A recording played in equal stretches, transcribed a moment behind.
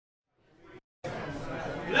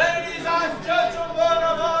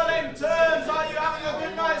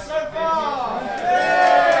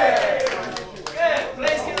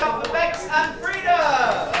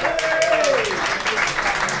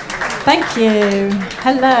Thank you.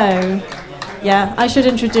 Hello. Yeah, I should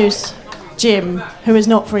introduce Jim, who is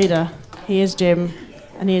not Freda. He is Jim,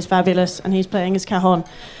 and he is fabulous, and he's playing his cajon.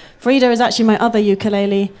 Freda is actually my other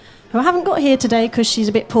ukulele, who I haven't got here today because she's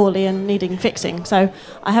a bit poorly and needing fixing. So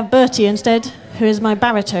I have Berty instead, who is my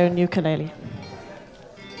baritone ukulele.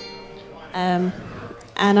 And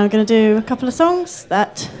I'm going to do a couple of songs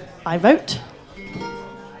that I wrote.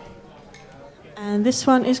 And this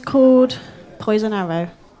one is called Poison Arrow.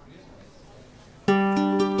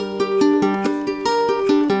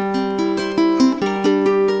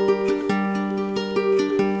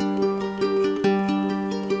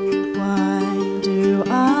 Why do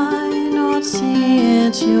I not see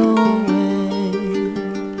it your way?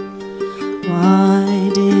 Why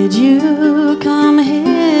did you come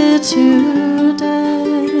here today?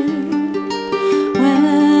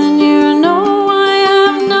 When you know I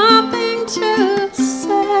have nothing to say.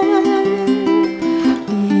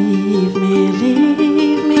 Leave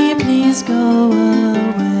me, please go away.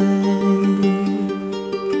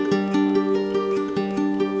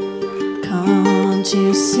 Can't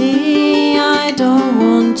you see I don't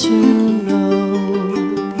want to know?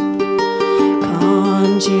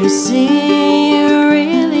 Can't you see